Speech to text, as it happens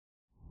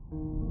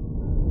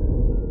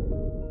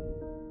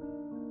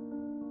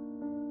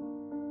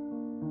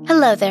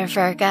Hello there,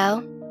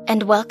 Virgo,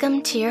 and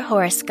welcome to your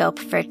horoscope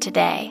for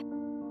today,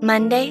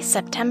 Monday,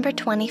 September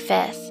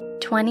 25th,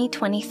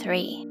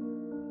 2023.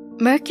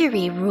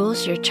 Mercury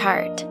rules your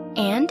chart,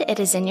 and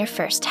it is in your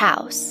first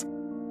house,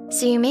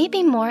 so you may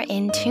be more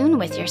in tune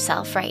with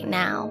yourself right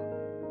now.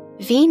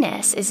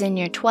 Venus is in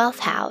your 12th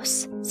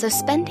house, so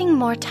spending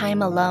more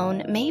time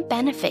alone may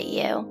benefit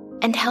you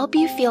and help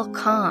you feel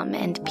calm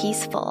and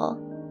peaceful.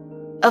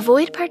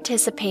 Avoid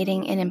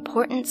participating in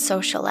important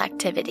social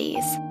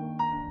activities.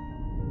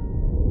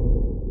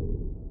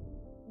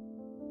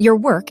 Your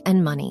work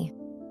and money.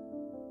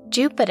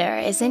 Jupiter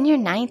is in your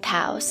 9th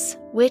house,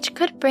 which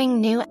could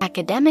bring new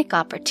academic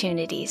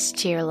opportunities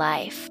to your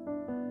life.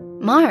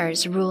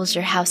 Mars rules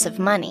your house of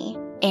money,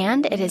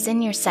 and it is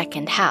in your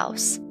 2nd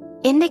house,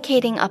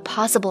 indicating a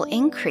possible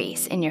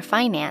increase in your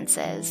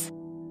finances.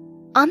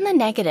 On the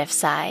negative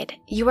side,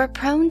 you are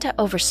prone to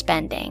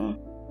overspending.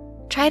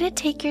 Try to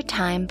take your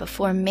time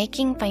before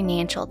making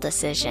financial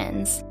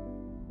decisions.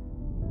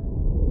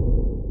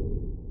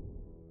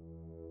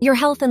 Your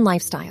health and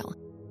lifestyle.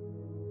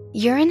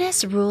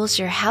 Uranus rules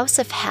your house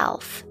of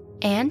health,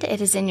 and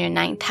it is in your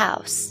 9th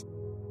house,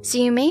 so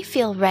you may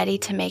feel ready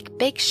to make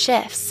big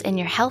shifts in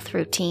your health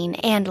routine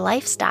and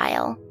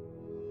lifestyle.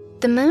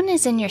 The moon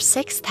is in your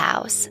 6th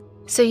house,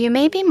 so you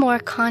may be more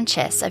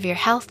conscious of your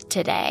health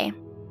today.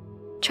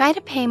 Try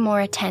to pay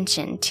more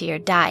attention to your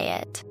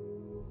diet.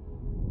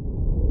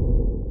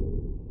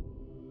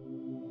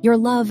 Your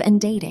love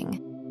and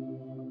dating.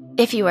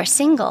 If you are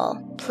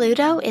single,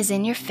 Pluto is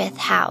in your 5th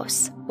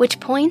house, which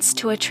points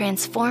to a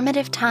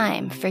transformative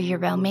time for your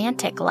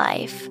romantic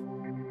life.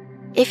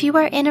 If you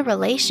are in a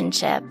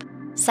relationship,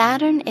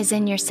 Saturn is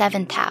in your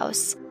 7th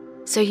house,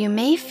 so you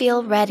may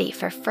feel ready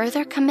for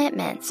further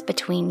commitments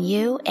between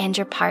you and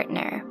your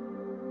partner.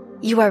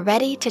 You are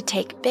ready to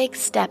take big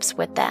steps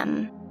with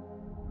them.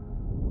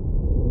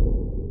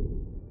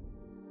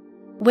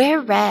 Wear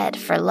red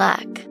for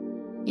luck.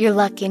 Your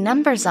lucky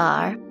numbers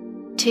are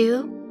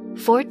 2,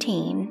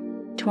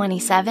 14,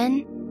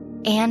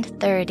 27, and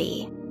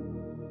 30.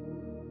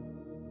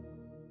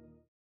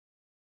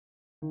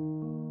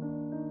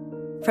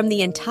 From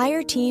the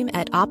entire team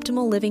at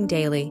Optimal Living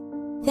Daily,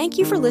 thank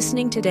you for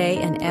listening today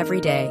and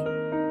every day.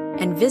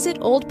 And visit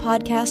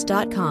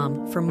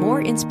oldpodcast.com for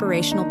more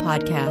inspirational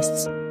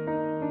podcasts.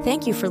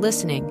 Thank you for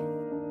listening.